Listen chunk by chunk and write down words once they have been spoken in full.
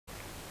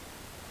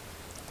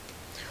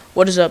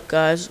What is up,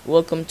 guys?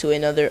 Welcome to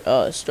another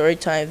story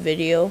time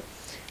video.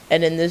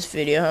 And in this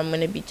video I'm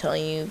going to be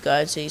telling you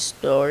guys a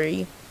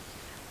story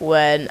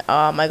when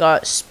I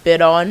got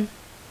spit on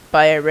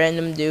by a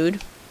random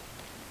dude.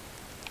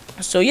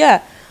 So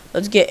yeah,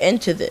 let's get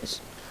into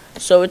this.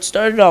 So it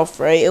started off,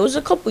 right, it was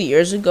a couple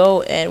years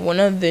ago, and one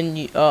of the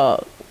new,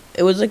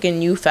 it was like a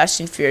new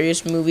Fast and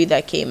Furious movie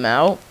that came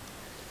out.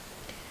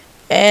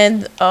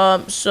 And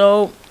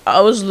so I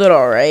was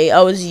little, right?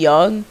 I was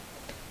young.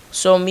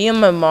 So me and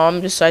my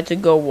mom decided to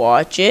go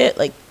watch it,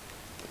 like,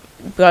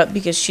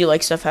 because she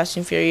likes the Fast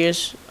and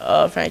Furious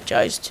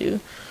franchise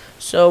too.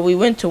 So we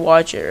went to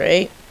watch it,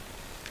 right?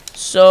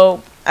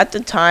 So at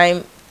the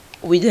time,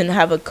 we didn't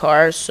have a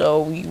car,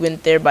 so we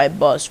went there by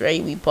bus,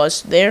 right? We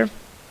bused there.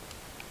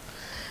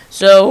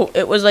 So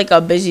it was like a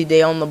busy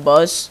day on the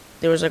bus.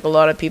 There was like a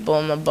lot of people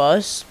on the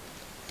bus,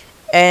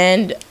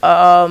 and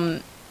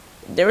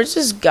there was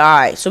this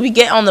guy. So we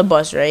get on the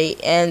bus, right?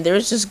 And there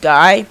was this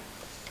guy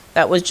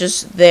that was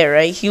just there,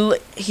 right?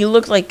 He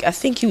looked like, I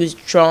think he was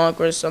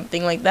drunk or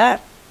something like that.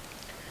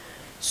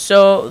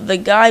 So the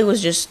guy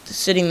was just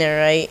sitting there,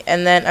 right?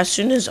 And then as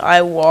soon as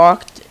I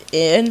walked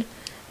in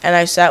and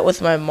I sat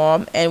with my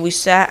mom, and we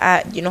sat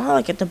at, you know how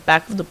like at the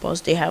back of the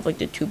bus they have like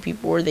the two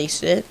people where they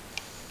sit?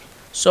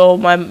 So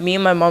me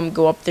and my mom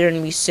go up there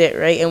and we sit,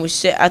 right? And we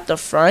sit at the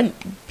front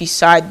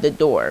beside the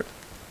door.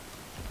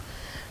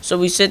 So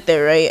we sit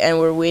there, right? And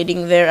we're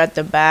waiting there at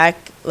the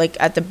back, like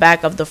at the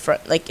back of the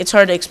front. Like, it's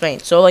hard to explain.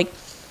 So like,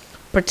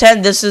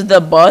 pretend this is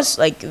the bus,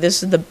 like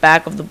this is the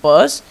back of the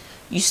bus.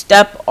 You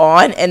step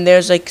on and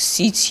there's like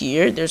seats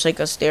here. There's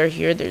like a stair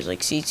here. There's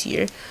like seats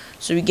here.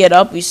 So we get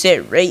up, we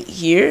sit right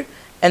here,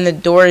 and the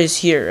door is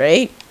here,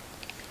 right?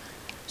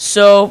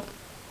 So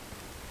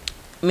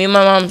me and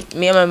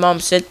my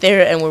mom sit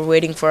there, and we're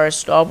waiting for our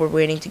stop. We're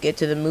waiting to get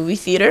to the movie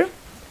theater.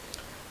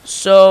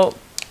 So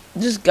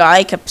this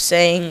guy kept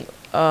saying,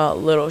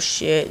 little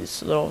shit,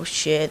 this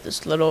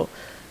little,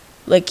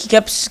 like, he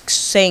kept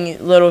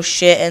saying little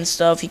shit and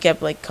stuff. He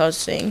kept like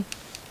cussing.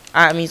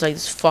 I mean, he's like,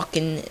 this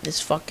fucking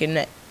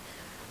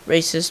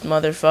racist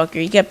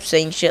motherfucker. He kept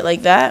saying shit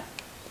like that.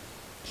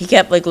 He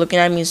kept like looking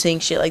at me and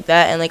saying shit like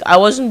that, and like, I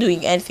wasn't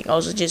doing anything. I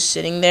was just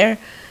sitting there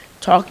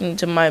talking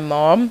to my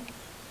mom,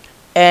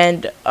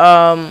 and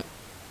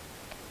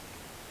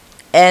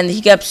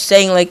he kept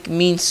saying like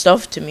mean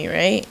stuff to me,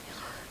 right?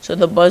 So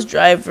the bus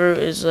driver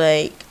is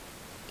like,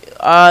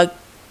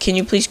 can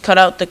you please cut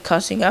out the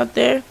cussing out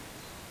there?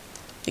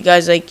 The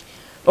guy's like,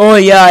 oh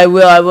yeah, I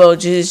will.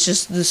 It's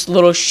just this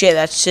little shit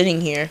that's sitting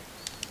here.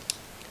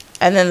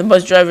 And then the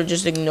bus driver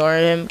just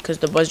ignored him, because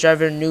the bus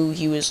driver knew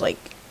he was like,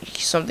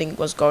 something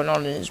was going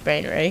on in his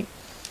brain, right?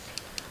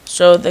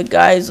 So the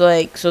guy's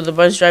like, so the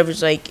bus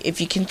driver's like, if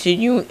you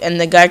continue,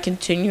 and the guy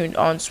continued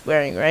on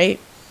swearing, right?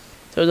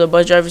 So the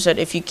bus driver said,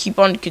 if you keep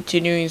on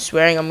continuing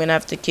swearing, I'm gonna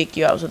have to kick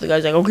you out. So the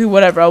guy's like, okay,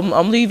 whatever,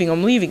 I'm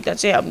leaving,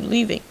 that's it, I'm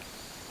leaving.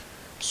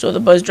 So the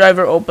bus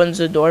driver opens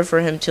the door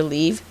for him to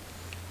leave,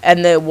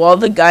 and then while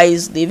the guy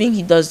is leaving,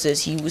 he does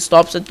this. He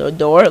stops at the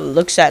door,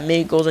 looks at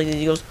me, goes like this,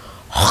 he goes,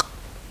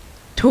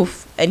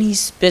 toof, and he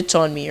spits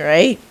on me,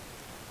 right?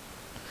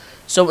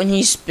 So when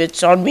he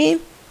spits on me,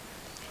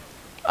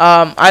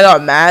 I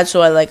got mad.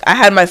 So I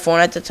had my phone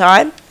at the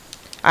time.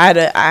 I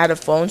had a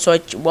phone. So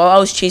while I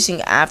was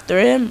chasing after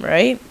him,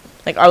 right?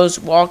 Like, I was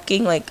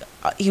walking, like,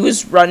 he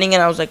was running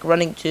and I was like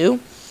running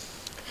too.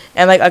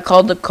 And like, I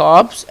called the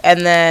cops,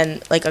 and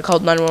then like I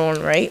called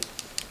 911, right?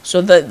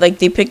 So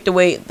they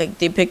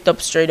picked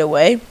up straight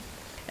away.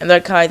 And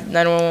that guy,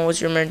 911 was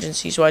your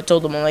emergency. So I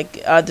told them, I'm like,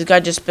 this guy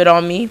just spit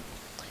on me.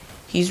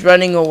 He's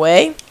running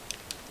away.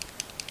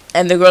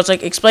 And the girl's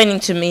like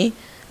explaining to me,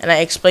 and I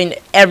explained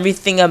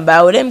everything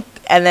about him.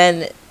 And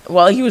then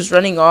while he was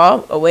running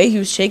away, he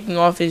was taking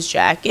off his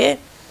jacket.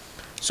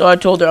 So I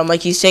told her, I'm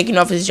like, he's taking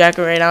off his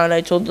jacket right now, and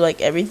I told her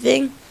like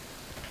everything.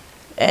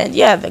 And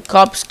yeah, the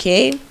cops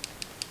came,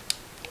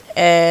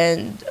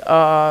 and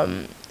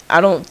I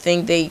don't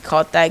think they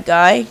caught that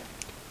guy.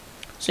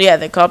 So yeah,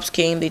 the cops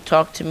came, they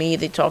talked to me,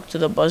 they talked to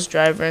the bus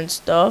driver and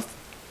stuff.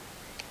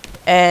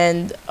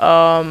 And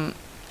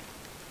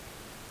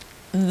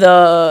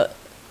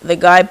the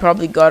guy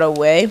probably got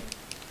away,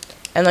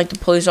 and like the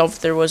police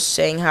officer was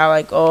saying how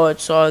like, oh,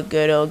 it's all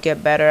good, it'll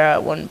get better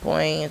at one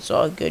point, it's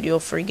all good, you'll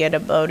forget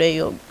about it,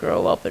 you'll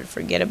grow up and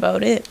forget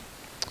about it.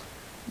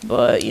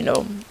 But you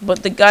know,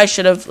 but the guy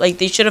should have, like,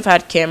 they should have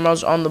had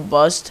cameras on the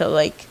bus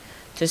to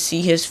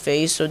see his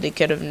face, so they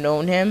could have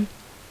known him.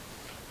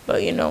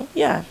 But you know,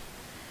 yeah.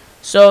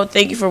 So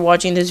thank you for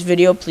watching this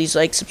video. Please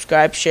like,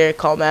 subscribe, share,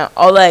 comment,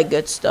 all that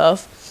good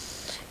stuff.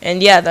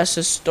 And yeah, that's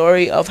the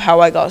story of how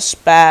I got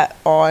spat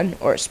on,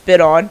 or spit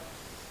on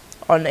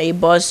a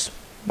bus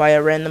by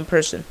a random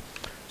person.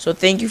 So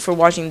thank you for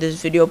watching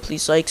this video.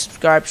 Please like,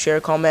 subscribe, share,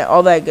 comment,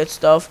 all that good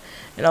stuff.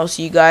 And I'll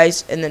see you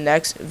guys in the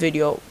next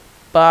video.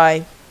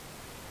 Bye.